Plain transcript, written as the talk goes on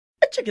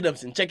check it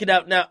up and check it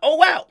out now. Oh,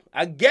 wow.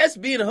 I guess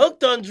being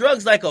hooked on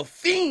drugs like a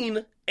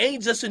fiend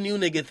ain't just a new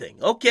nigga thing,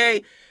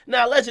 okay?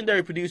 Now,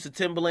 legendary producer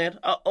Timbaland,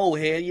 old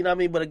head, you know what I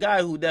mean? But a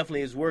guy who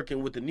definitely is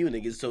working with the new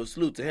niggas, so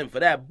salute to him for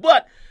that.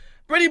 But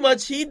pretty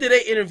much he did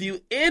an interview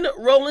in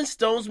Rolling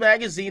Stones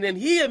magazine, and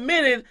he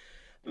admitted,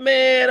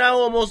 man, I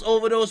almost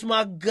overdosed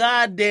my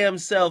goddamn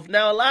self.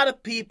 Now, a lot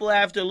of people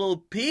after Lil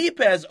Peep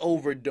has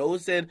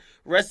overdosed, and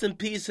rest in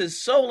peace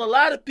his soul, a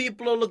lot of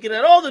people are looking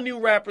at all the new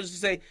rappers and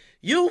say,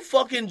 you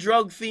fucking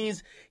drug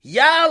fiends,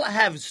 y'all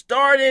have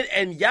started,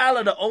 and y'all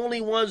are the only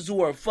ones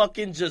who are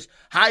fucking just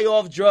high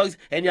off drugs,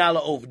 and y'all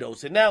are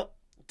overdosing. Now,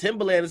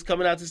 Timbaland is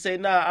coming out to say,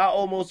 nah, I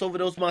almost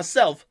overdosed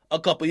myself a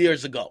couple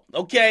years ago,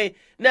 okay?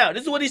 Now,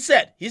 this is what he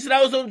said. He said,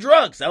 I was on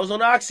drugs. I was on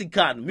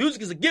OxyContin.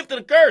 Music is a gift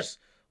and a curse.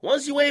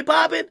 Once you ain't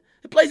popping,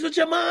 it plays with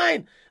your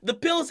mind. The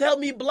pills help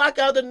me block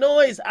out the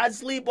noise. I'd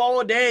sleep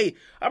all day.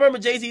 I remember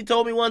Jay-Z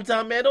told me one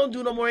time, man, don't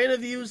do no more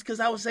interviews because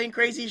I was saying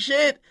crazy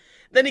shit.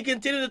 Then he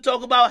continued to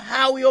talk about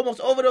how he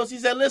almost overdosed. He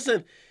said,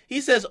 listen, he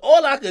says,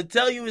 all I could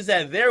tell you is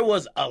that there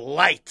was a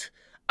light.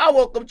 I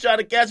woke up trying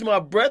to catch my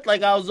breath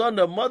like I was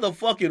under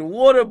motherfucking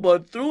water,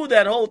 but through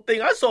that whole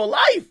thing, I saw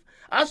life.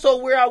 I saw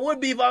where I would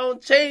be if I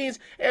don't change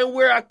and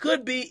where I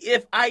could be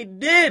if I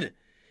did.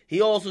 He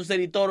also said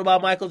he thought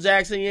about Michael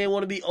Jackson. He didn't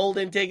want to be old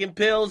and taking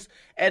pills.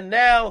 And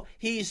now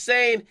he's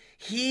saying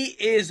he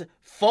is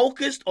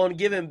focused on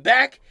giving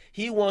back.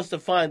 He wants to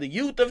find the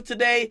youth of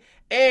today.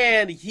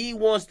 And he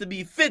wants to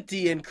be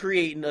 50 and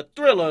creating a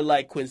thriller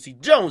like Quincy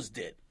Jones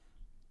did.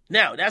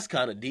 Now, that's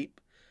kind of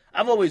deep.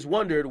 I've always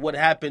wondered what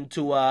happened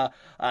to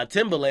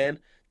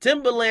Timbaland.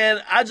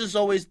 Timbaland, I just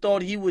always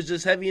thought he was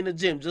just heavy in the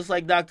gym, just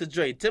like Dr.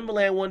 Dre.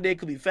 Timbaland one day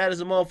could be fat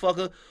as a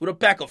motherfucker with a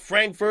pack of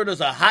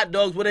Frankfurters or hot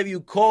dogs, whatever you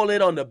call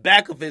it, on the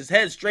back of his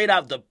head, straight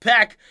out the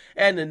pack.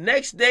 And the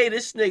next day,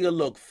 this nigga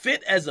looked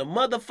fit as a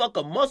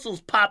motherfucker,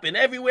 muscles popping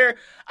everywhere.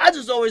 I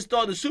just always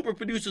thought the super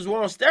producers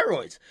were on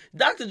steroids.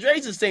 Dr.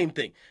 Dre's the same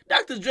thing.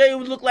 Dr. Dre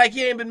would look like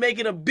he ain't been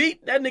making a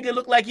beat. That nigga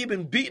looked like he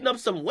been beating up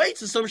some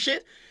weights or some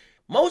shit.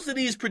 Most of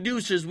these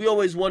producers, we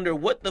always wonder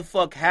what the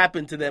fuck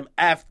happened to them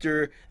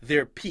after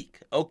their peak,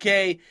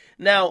 okay?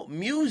 Now,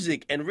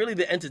 music and really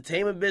the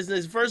entertainment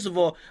business, first of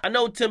all, I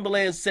know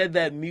Timbaland said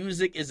that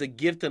music is a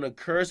gift and a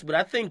curse, but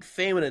I think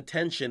fame and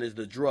attention is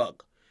the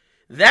drug.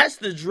 That's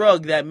the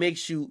drug that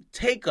makes you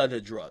take other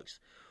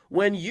drugs.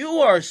 When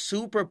you are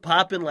super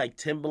popping like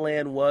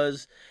Timbaland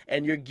was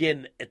and you're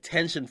getting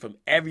attention from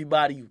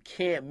everybody, you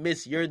can't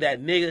miss, you're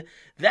that nigga,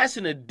 that's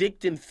an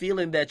addicting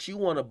feeling that you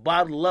want to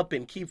bottle up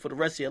and keep for the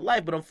rest of your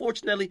life. But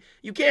unfortunately,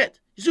 you can't.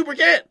 You super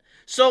can't.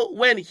 So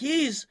when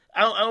he's,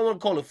 I don't want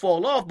to call it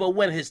fall off, but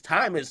when his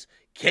time has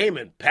came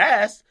and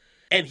passed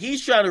and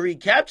he's trying to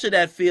recapture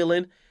that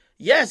feeling,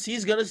 yes,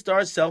 he's going to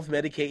start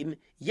self-medicating.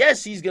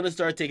 Yes, he's going to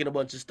start taking a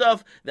bunch of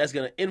stuff that's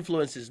going to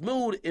influence his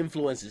mood,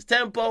 influence his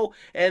tempo,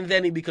 and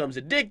then he becomes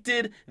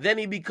addicted. Then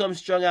he becomes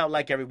strung out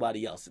like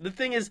everybody else. The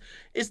thing is,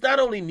 it's not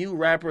only new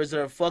rappers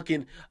that are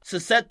fucking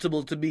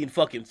susceptible to being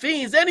fucking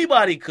fiends.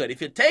 Anybody could.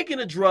 If you're taking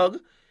a drug,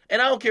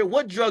 and I don't care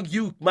what drug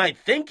you might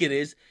think it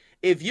is,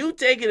 if you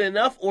take it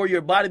enough or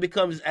your body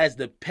becomes as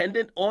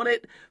dependent on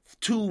it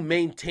to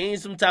maintain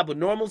some type of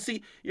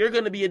normalcy, you're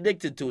going to be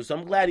addicted to it. So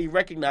I'm glad he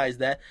recognized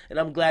that, and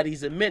I'm glad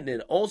he's admitting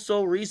it.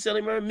 Also,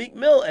 recently, Meek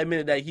Mill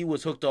admitted that he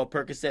was hooked on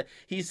Percocet.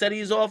 He said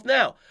he's off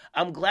now.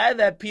 I'm glad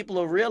that people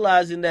are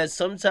realizing that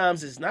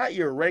sometimes it's not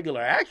your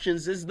regular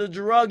actions, it's the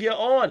drug you're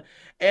on.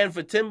 And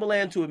for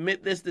Timbaland to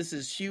admit this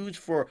is huge.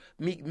 For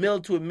Meek Mill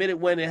to admit it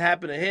when it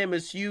happened to him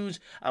is huge.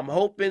 I'm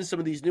hoping some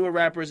of these newer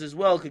rappers as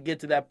well could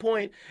get to that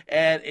point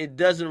and it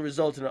doesn't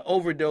result in an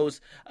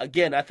overdose.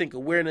 Again, I think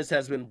awareness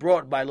has been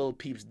brought by Lil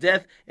Peep's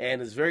death,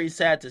 and it's very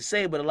sad to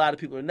say, but a lot of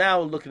people are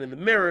now looking in the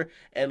mirror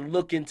and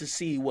looking to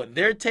see what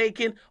they're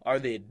taking. Are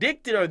they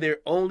addicted, or they're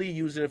only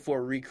using it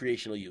for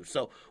recreational use?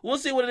 So we'll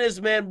see what it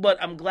is, man,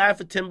 but I'm glad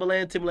for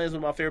Timbaland. Timbaland's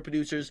one of my favorite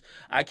producers.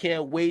 I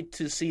can't wait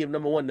to see him,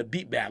 number one, in the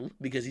beat battle,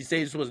 because he says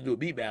he's supposed to do a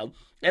beat battle.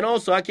 And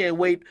also, I can't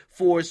wait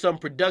for some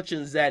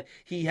productions that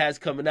he has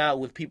coming out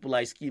with people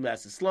like Ski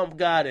Master Slump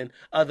God and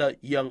other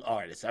young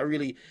artists. I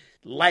really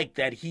like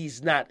that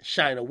he's not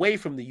shying away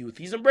from the youth.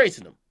 He's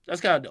embracing them. That's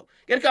kind of dope.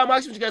 Get a comment,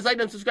 what you guys like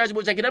them, subscribe to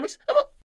Akademiks.